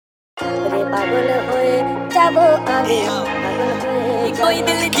पागल होए जाबो आवे पागल होए कोई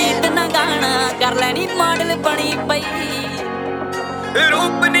दिल जीत ना गाना कर लैनी मॉडल बनी पई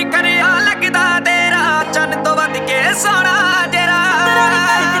रूप नी करिया लगदा तेरा चन तो वध के सोना तेरा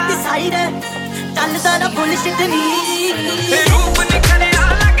दित्ती साई रे चलदा ना बुलशिट नी रूप नी करिया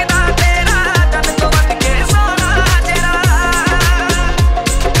लगदा तेरा चन तो वध के सोना तेरा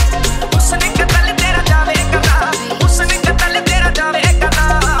उसने कतल तेरा जावे कदा उसने कतल तेरा जावे कदा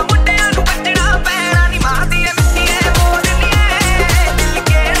मुंडियां नु बचना पैना नी मादी मिੱਠੀਏ ਮੋਰਨੀਏ ਦਿਲ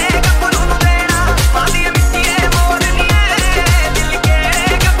ਕਿਹੜੇ ਗੱਭਰੂ ਨੂੰ ਦੇਣਾ ਮਾਦੀ ਮਿੱਠੀਏ ਮੋਰਨੀਏ ਦਿਲ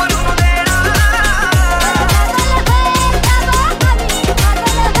ਕਿਹੜੇ ਗੱਭਰੂ ਨੂੰ ਦੇਣਾ पागल होए जाबो आवे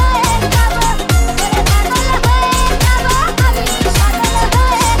पागल होए जाबो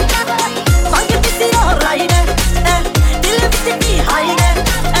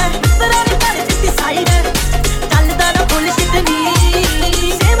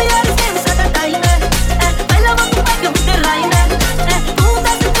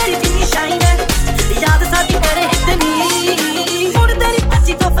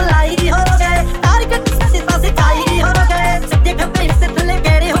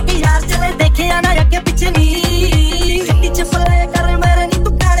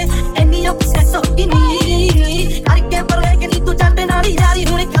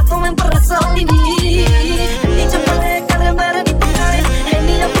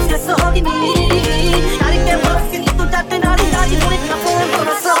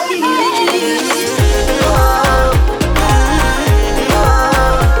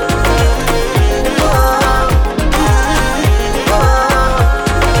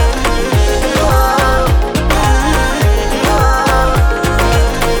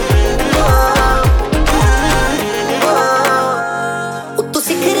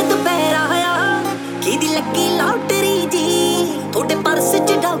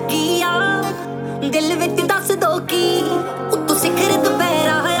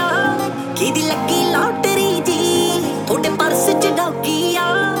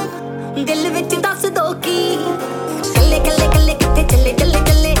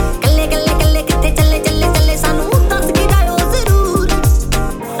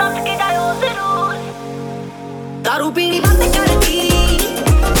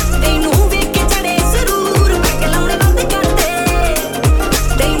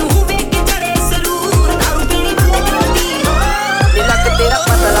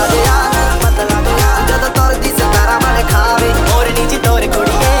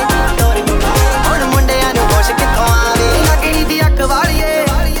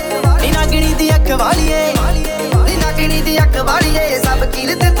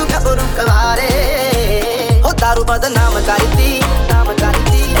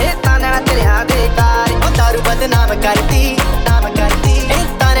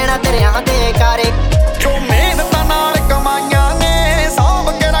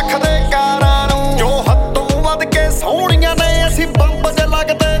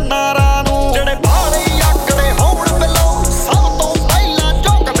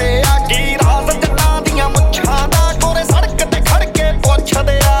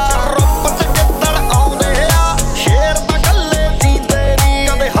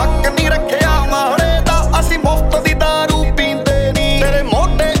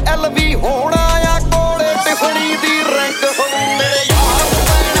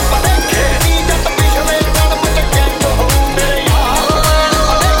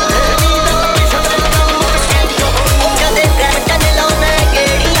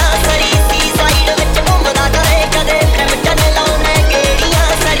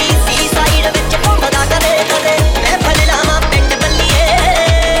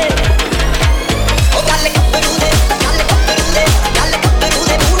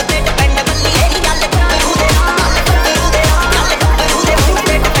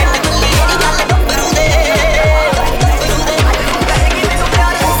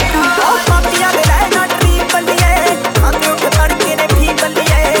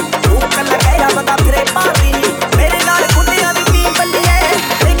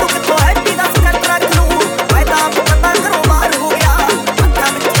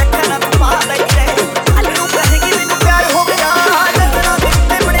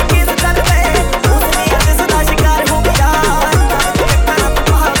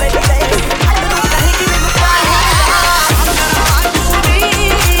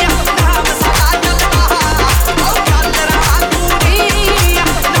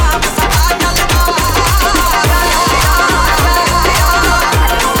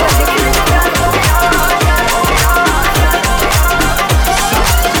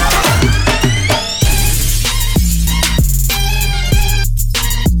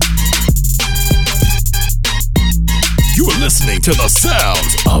listening to the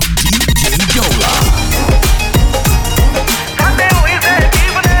sounds of DJ Daula.